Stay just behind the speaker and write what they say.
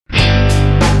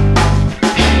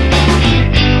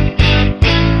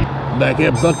back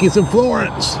at BUC-EE'S in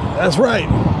Florence. That's right.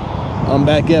 I'm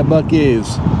back at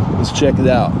BUC-EE'S. Let's check it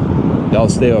out. Y'all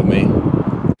stay with me.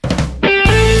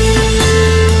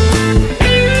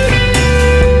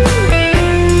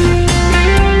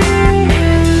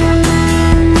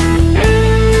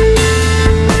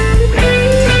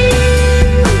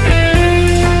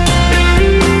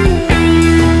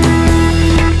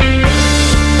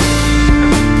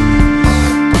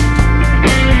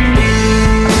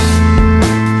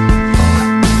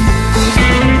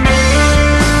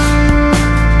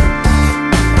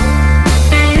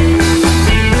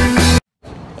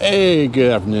 Hey,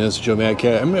 good afternoon, it's Joe Mad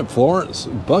Cat. I'm at Florence,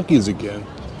 BUC-EE'S again.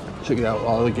 Check it out,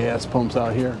 all the gas pumps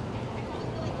out here.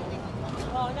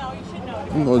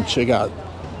 I'm going to check out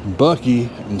BUC-EE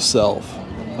himself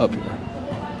up here.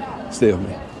 Stay with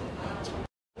me.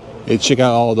 Hey, check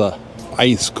out all the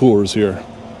ice coolers here.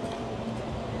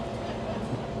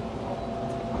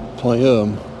 Plenty of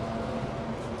them.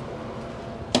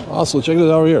 Also, check it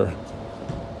out over here.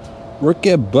 Work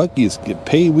at BUC-EE'S, get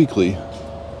paid weekly.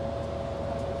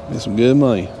 Get some good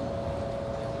money.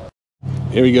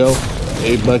 Here we go.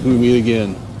 Hey, BUC-EE, we meet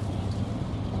again.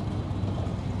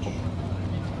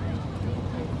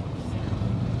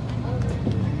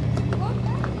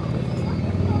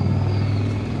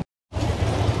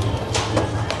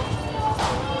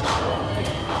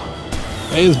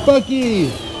 Hey, it's BUC-EE.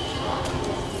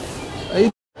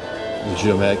 Hey, it's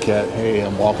Joe Mad Cat. Hey,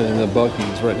 I'm walking into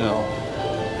BUC-EE'S right now.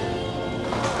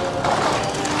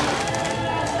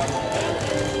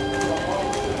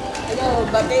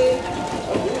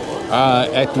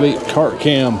 Activate cart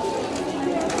cam.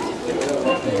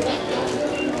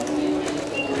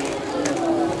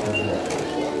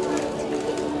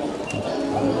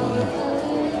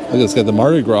 Look, it's got the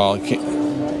Mardi Gras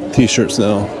t-shirts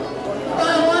now.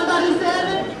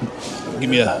 Give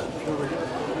me a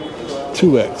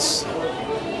 2X.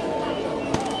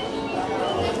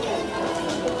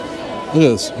 Look at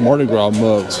this Mardi Gras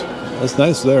mugs. That's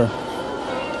nice there.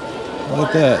 I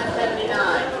like that.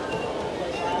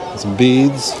 Some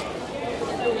beads.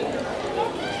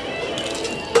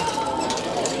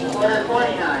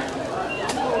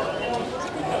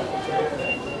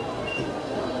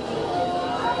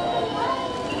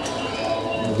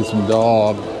 Get some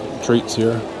dog treats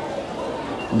here.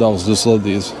 Dogs just love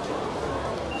these.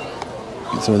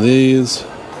 Get some of these.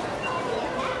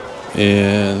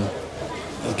 And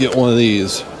get one of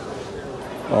these.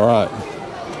 All right.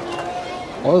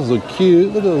 Oh, those look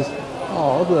cute. Look at those.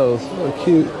 Oh, look at those. They're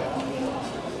cute.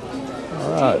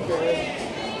 All right.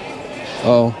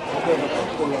 Oh,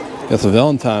 got some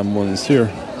Valentine ones here.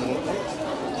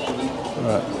 All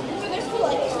right.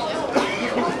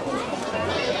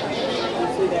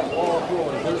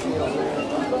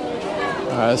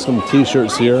 All right, some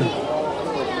t-shirts here.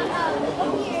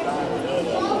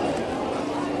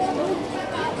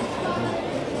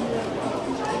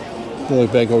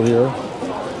 Look back over here.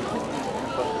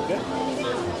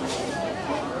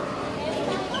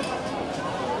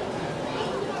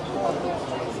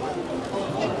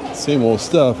 Same old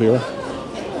stuff here.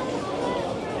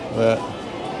 That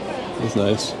is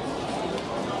nice.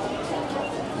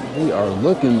 We are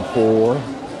looking for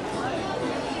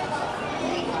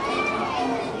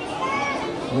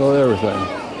everything.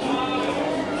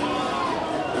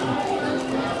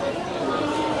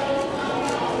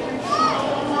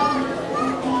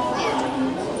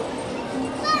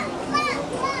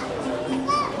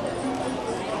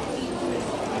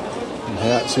 And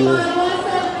hats here.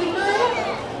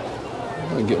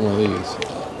 Get one of these.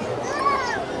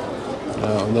 No,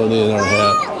 don't need another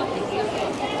hat.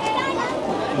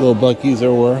 Little BUC-EE'S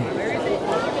everywhere.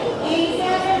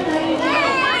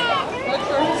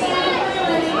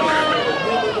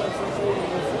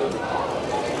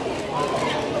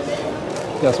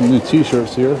 Got some new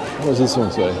t-shirts here. What does this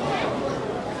one say?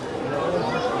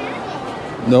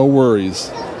 No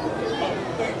worries.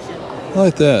 I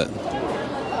like that.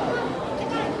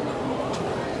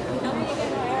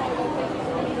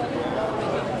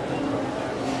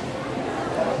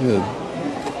 Good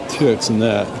 2X in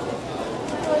that.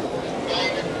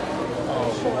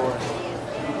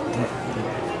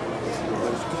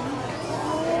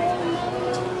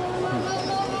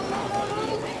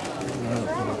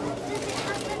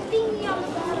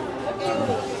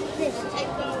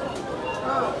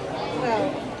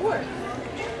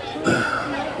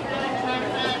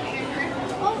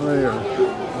 Right here.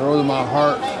 The road of my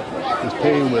heart is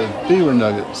paved with beaver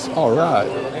nuggets. All right.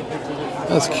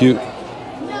 That's cute.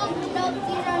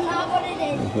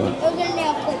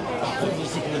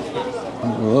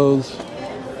 One of those.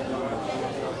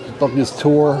 BUC-EE'S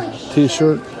Tour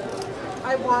t-shirt.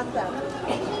 I want them.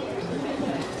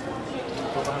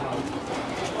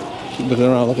 Keep looking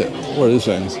around. Look at what are these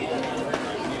things?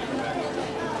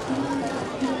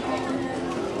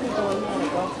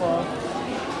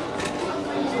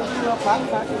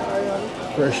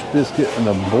 Fresh biscuit and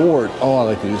a board. Oh, I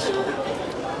like these.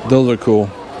 Those are cool.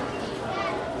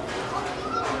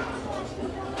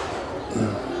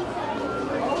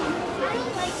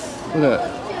 Look at that.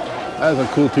 That is a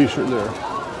cool t-shirt there.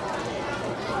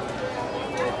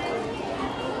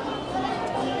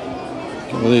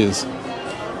 Look at these.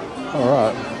 All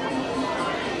right.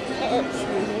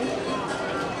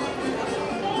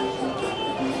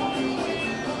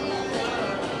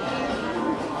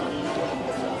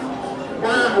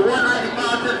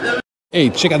 Hey,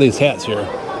 check out these hats here.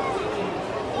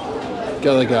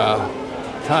 Got like a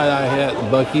tie-dye hat,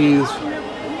 BUC-EE'S.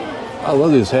 I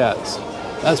love these hats.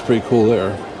 That's pretty cool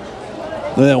there.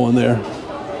 Look at that one there.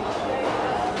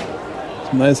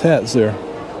 Some nice hats there.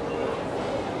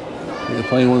 The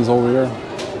plain ones over here.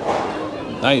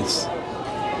 Nice.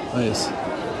 Nice.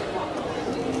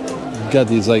 Got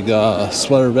these like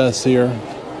sweater vests here.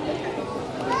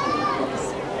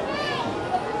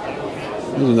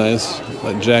 Those are nice,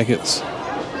 like jackets.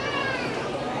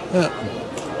 Yeah.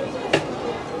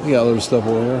 You got other stuff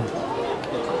over here.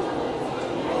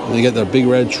 And you got the big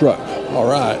red truck. All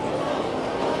right.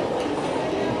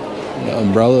 You got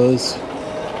umbrellas.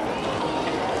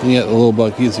 And you got the little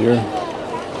BUC-EE'S here.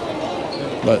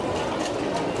 But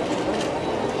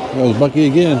there's BUC-EE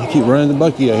again. You keep running the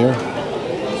BUC-EE out here.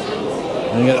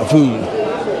 And you got the food.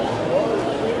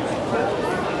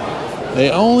 They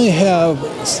only have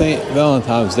St.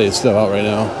 Valentine's Day stuff out right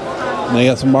now. And they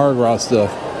got some Mardi Gras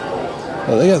stuff.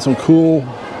 But they got some cool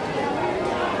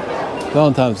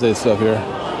Valentine's Day stuff here.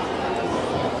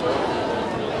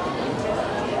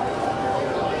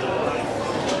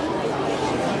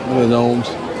 Look at the gnomes.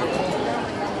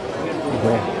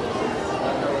 Okay.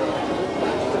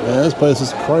 Man, this place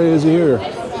is crazy here.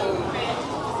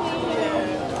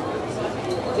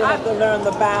 You have to learn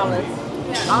the balance.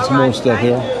 Some more stuff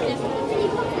here.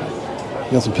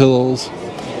 Got some pillows,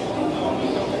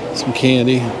 some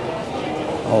candy,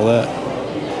 all that.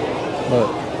 But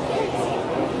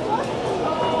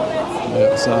we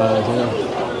got signs here.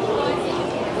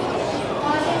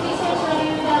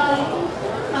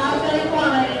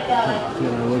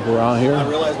 Look around here. I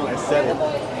realized when I said it.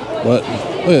 But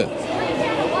look at it.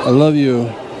 I love you.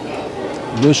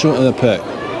 Bushel and a peck.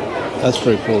 That's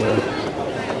pretty cool there.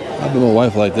 I've been with a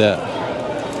wife like that.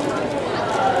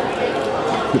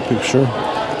 Good picture.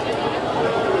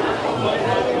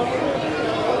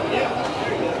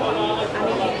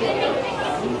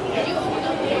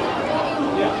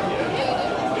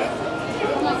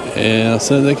 And I'll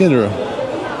send it to Kendra.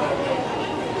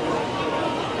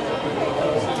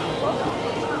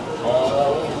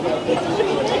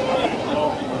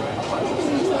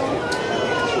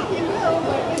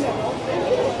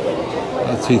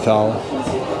 That's tea towel.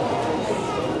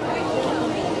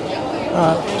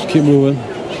 Alright, just keep moving.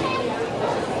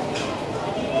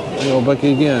 There you go,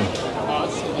 BUC-EE again.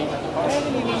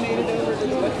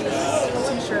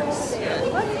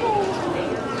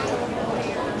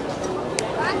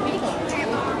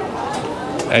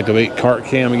 Activate cart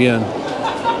cam again.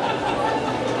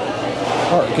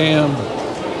 Cart cam.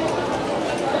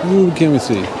 Who can we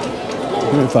see?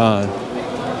 Can we find?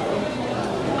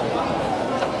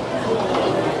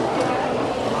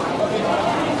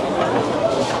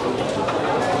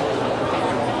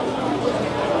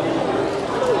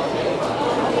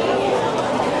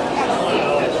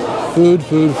 Food,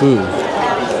 food, food.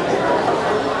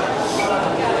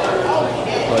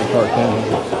 Like cart cam.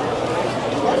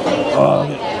 Oh,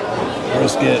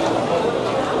 brisket.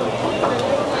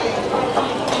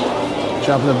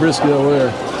 Chopping the brisket over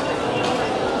there.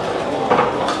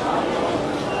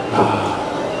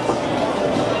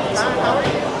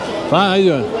 Fine, how you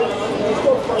doing?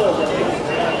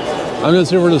 I'm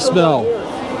just here for the smell.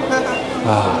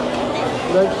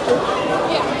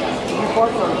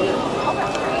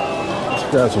 Let's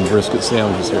grab some brisket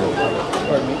sandwiches here.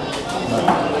 Pardon me?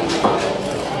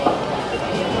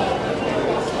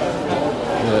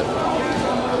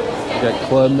 Got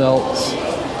club melts,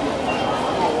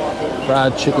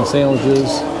 fried chicken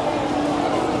sandwiches,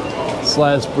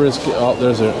 sliced brisket. Oh,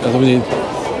 that's what we need.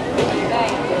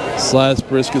 Sliced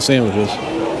brisket sandwiches.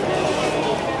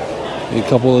 Need a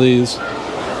couple of these.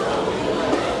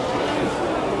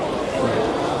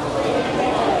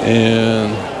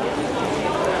 And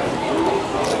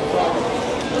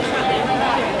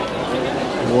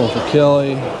one for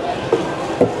Kelly.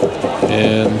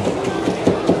 And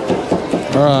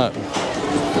all right.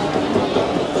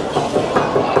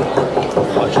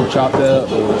 Watch him chop that up.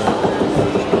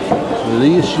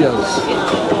 Delicious.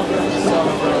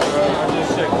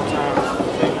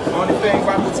 Only thing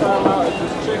about the time out is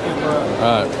this chicken, bro.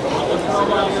 Alright.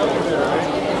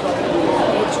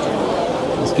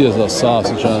 Let's get us a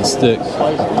sausage on a stick.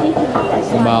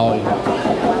 Molly.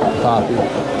 Poppy.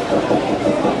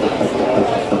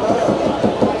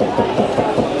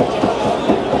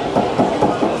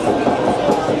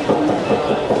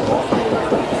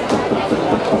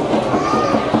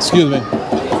 Excuse me.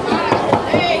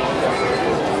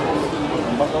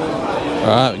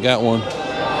 Alright, we got one.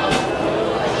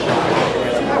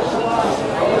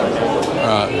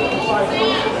 Alright.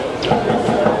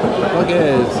 Look at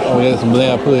this. Oh, we got some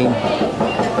banana pudding.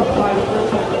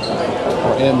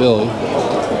 For Aunt Billy.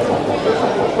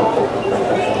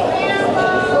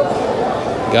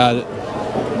 Got it.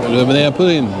 We're doing banana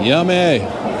pudding. Yummy.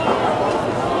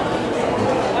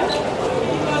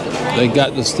 They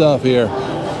got the stuff here.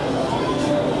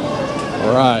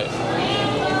 Alright.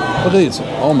 What are these?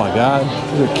 Oh my god.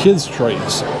 These are kids'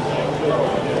 trays.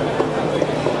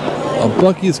 A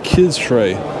BUC-EE'S kids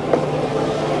tray.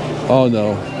 Oh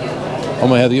no. I'm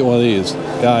gonna have to get one of these.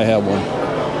 Gotta have one.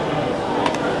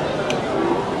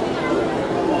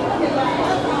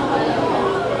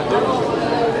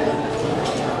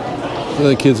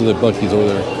 Look at the kids with their BUC-EE'S over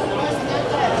there.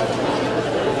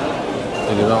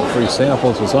 They give out free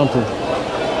samples or something.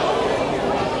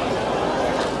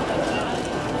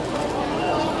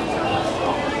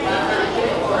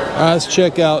 Alright, let's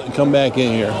check out and come back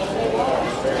in here. I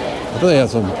thought they had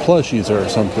some plushies or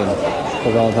something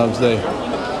for Valentine's Day.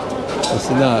 What's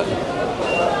it not?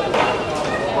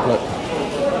 But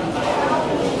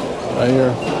right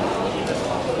here.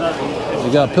 They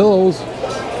got pillows.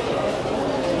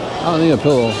 I don't need a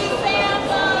pillow.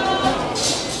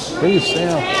 Free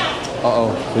sample.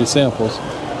 Uh-oh, free samples.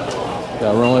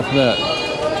 Gotta run away from that.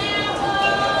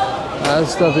 There's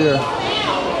stuff here.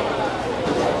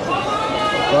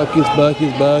 BUC-EE'S,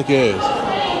 BUC-EE'S, BUC-EE'S.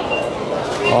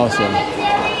 Awesome.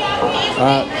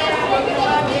 Alright.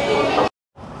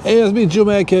 Hey, it's me, Joe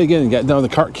Mad Kid again. Got done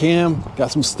with the cart cam, got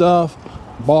some stuff,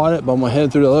 bought it, but I'm gonna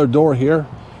head through the other door here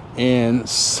and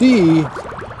see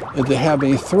if they have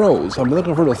any throws. I'm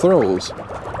looking for the throws.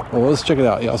 Well, let's check it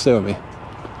out. Y'all stay with me.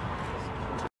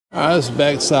 Alright, this is the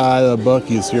back side of the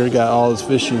BUC-EE'S here. Got all this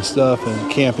fishing stuff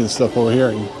and camping stuff over here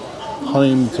and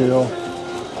hunting material.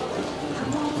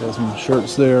 Got some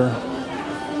shirts there.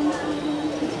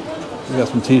 We got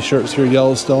some t-shirts here,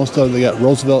 Yellowstone stuff. They got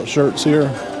Roosevelt shirts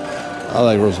here. I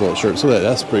like Roosevelt shirts. Look at that.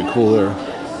 That's pretty cool there.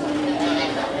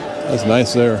 That's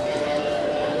nice there.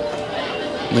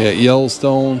 They got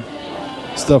Yellowstone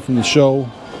stuff from the show.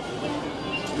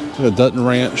 They got Dutton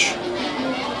Ranch.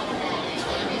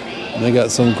 And they got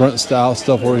some grunt style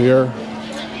stuff over here.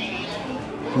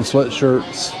 Some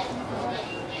sweatshirts.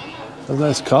 That's a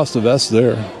nice Costa vest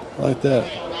there. I like that.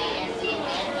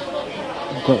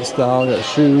 Grunt style. Got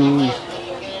shoes.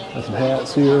 Got some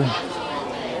hats here.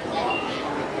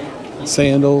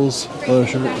 Sandals. Other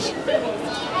shirts.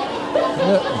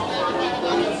 Yep.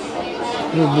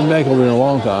 I've been back over here in a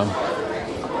long time.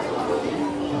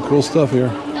 Cool stuff here.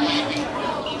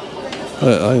 I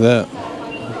like that.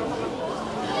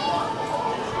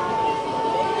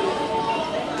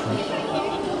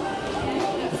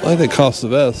 I like that Costa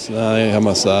vest. Nah, I ain't have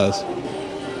my size.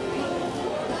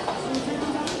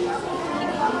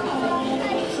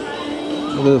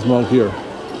 Look at this mug here.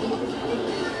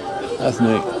 That's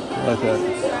neat. I like that.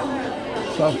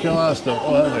 South Carolina stuff.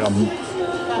 Oh, that's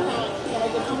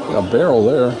like a barrel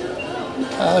there.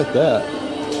 I like that.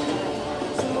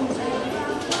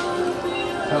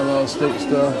 Kind of all steak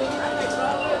stuff.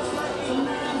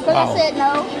 But Wow. I said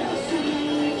no.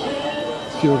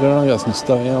 Let's keep looking around. Got some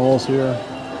stuffed animals here.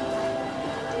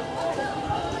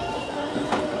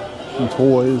 Some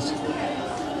toys.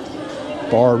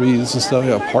 Barbies and stuff. We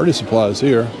got party supplies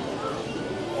here.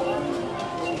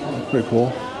 That's pretty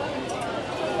cool.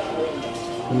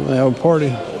 They have a party.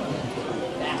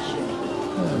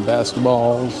 And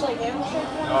basketballs.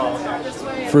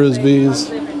 Frisbees.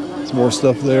 Some more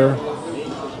stuff there.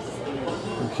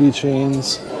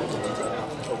 Keychains.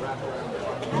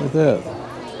 Look at that.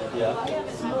 Yeah.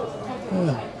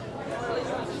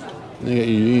 You got your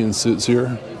union suits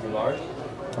here.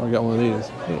 Oh, I got one of these.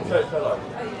 Hey.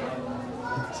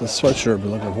 It's a sweatshirt I've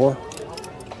been looking for.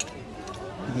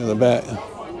 Look at the back.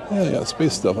 Yeah, you got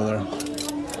space stuff in there.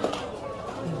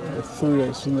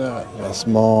 3X from that. Got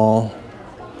small,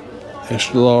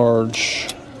 extra large.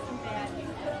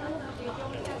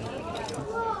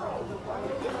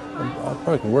 I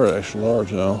probably can wear it extra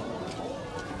large now.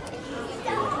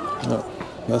 Oh,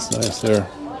 that's nice there.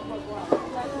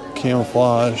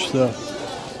 Camouflage stuff.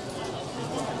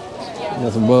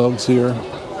 Got some bugs here.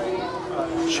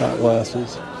 Shot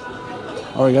glasses.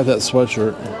 Already got that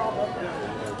sweatshirt.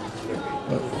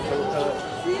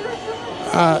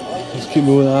 Alright, let's keep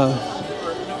moving on.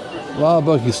 A lot of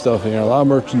BUC-EE'S stuff here, a lot of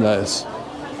merchandise.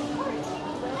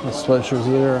 The sweatshirts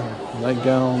there,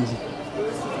 nightgowns.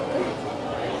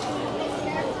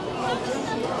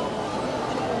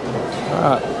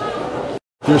 Alright.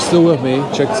 If you're still with me,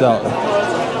 check this out.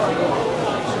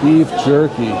 Beef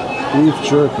jerky. Beef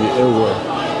jerky everywhere.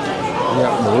 We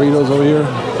got burritos over here.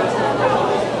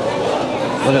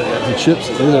 Look at the chips.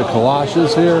 These are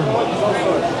kolaches here.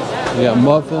 We got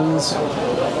muffins.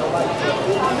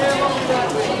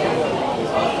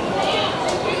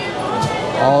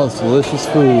 All this delicious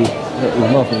food.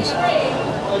 These muffins.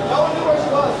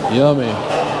 Yummy.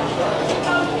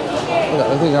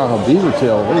 I think I have a beaver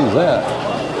tail. What is that?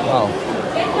 Wow.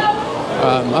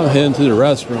 I'm heading to the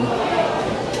restroom.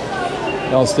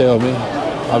 Y'all stay with me.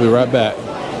 I'll be right back.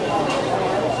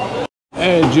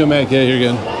 Hey, Geomac here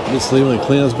again. Just leaving the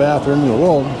cleanest bathroom in the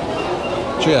world.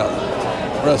 Check out.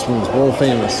 Restroom's world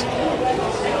famous.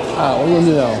 Alright, what are we gonna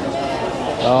do now?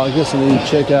 I guess I need to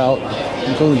check out.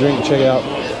 I'm going to drink and check out.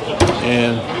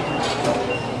 And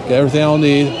get everything I'll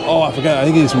need. Oh, I forgot. I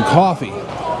need to get some coffee.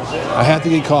 I have to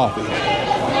get coffee.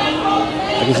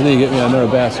 I guess I need to get me another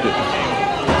basket.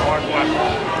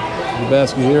 The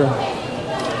basket here.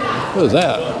 What is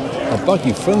that? A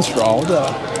BUC-EE fun straw.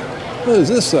 What is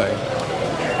this thing?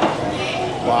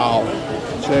 Wow.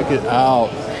 Check it out.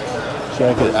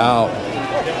 Check it out.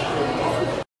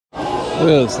 Look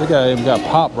at this. They even got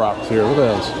pop rocks here. Look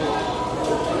at this.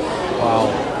 Wow.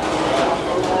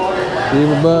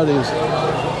 Beaver buddies.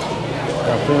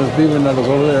 Got famous beaver knuckles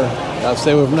over there. Gotta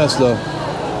stay away from that stuff.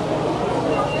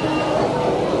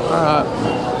 Alright.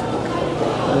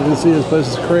 You can see this place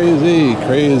is crazy.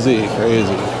 Crazy.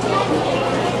 Crazy.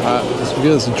 Alright, let's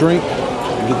get us a drink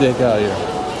and get the heck out of here.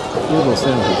 Look at those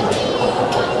sandwiches here.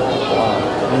 Wow.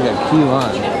 We got key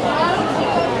lime.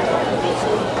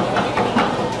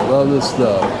 Love this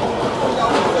stuff.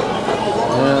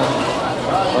 Yeah,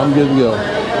 I'm good to go.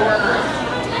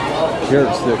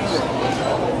 Carrot sticks.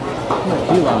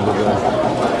 Key lime over there.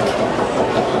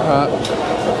 Alright.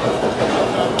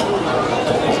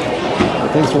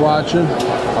 Thanks for watching.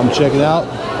 I'm checking out.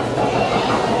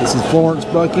 This is Florence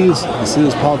BUC-EE'S. You see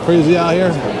this pop crazy out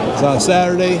here? It's on a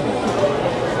Saturday,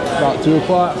 about 2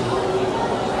 o'clock.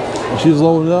 And she's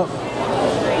loading up.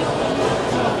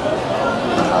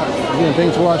 Again,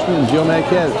 thanks for watching. I'm Geomac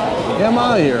Cat. Yeah, I'm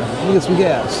out of here. Let me get some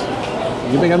gas.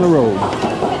 Get back on the road.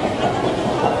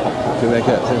 Geomac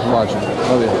Cat, thanks for watching.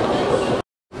 Love you.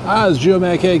 Hi, it's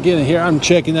Geomac Cat again here. I'm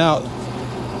checking out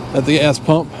at the gas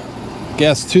pump.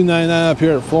 Gas $2.99 up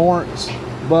here at Florence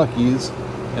BUC-EE'S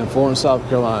in Florence, South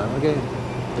Carolina. Okay.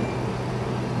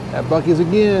 At BUC-EE'S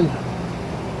again.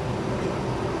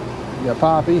 You got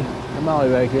Poppy and Molly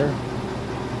back here.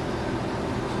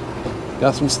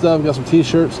 Got some stuff, got some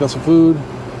t-shirts, got some food.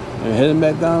 And heading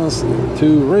back down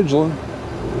to Ridgeland.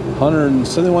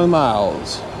 171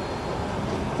 miles.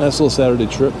 Nice little Saturday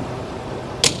trip.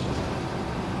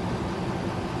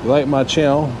 If you like my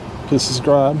channel, please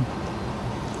subscribe.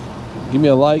 Give me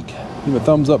a like, give me a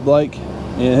thumbs up like,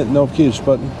 and hit the notification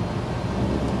button.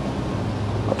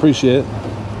 I appreciate it.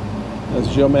 That's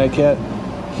Geomac Cat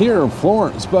here in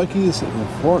Florence BUC-EE'S in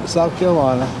Florence, South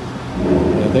Carolina.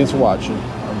 And thanks for watching.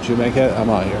 I'm Geomac Cat. I'm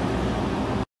out here.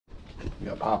 We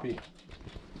got Poppy.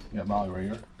 We got Molly right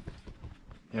here.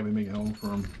 Yeah, we make it home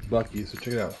from BUC-EE'S, so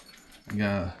check it out. We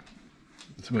got,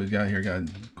 that's what we got here. Got a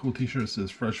cool t-shirt that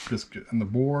says Fresh Biscuit on the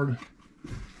board.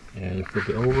 And you flip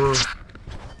it over.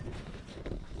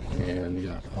 And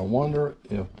yeah, I wonder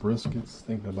if Brisket's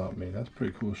thinking about me. That's a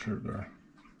pretty cool shirt there.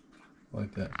 I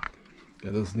like that.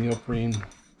 Got this neoprene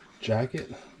jacket.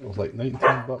 It was like 19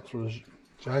 bucks for this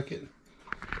jacket.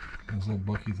 This little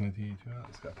BUC-EE'S 1982.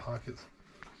 It's got pockets.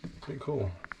 Pretty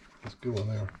cool. That's a good one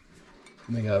there.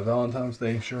 And they got a Valentine's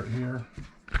Day shirt here.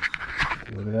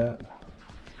 Look at that.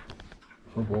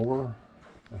 Flip over.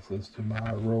 That says "To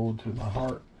my road, to my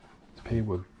heart." It's paid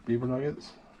with beaver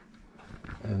nuggets.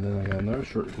 And then I got another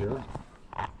shirt here.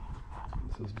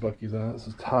 This is BUC-EE'S on it. This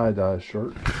is tie-dye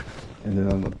shirt. And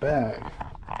then on the back,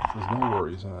 there's no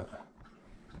worries on it.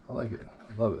 I like it.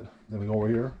 I love it. Then we go over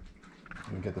here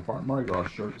and we get the Mardi Gras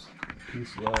shirts.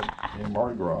 PCI and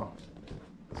Mardi Gras.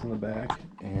 That's in the back.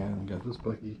 And we got this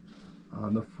BUC-EE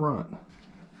on the front.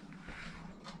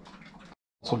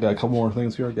 So got a couple more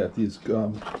things here. I got these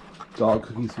dog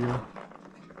cookies here.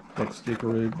 Like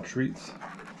sticker treats.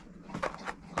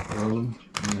 And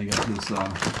they got this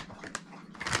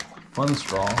fun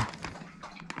straw,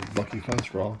 BUC-EE fun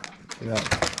straw.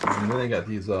 And then they got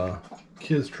these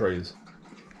kids trays.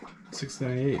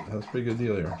 $6.98. That's a pretty good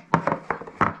deal here.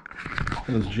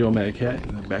 This is Joe Mad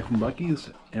Cat, back from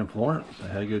BUC-EE'S in Florence. I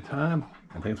had a good time,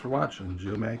 and thanks for watching.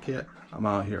 Joe Mad Cat, I'm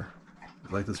out here.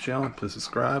 If you like this channel, please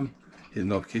subscribe, hit the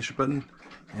notification button,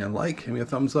 and like, give me a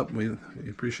thumbs up. We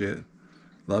appreciate it.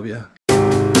 Love ya.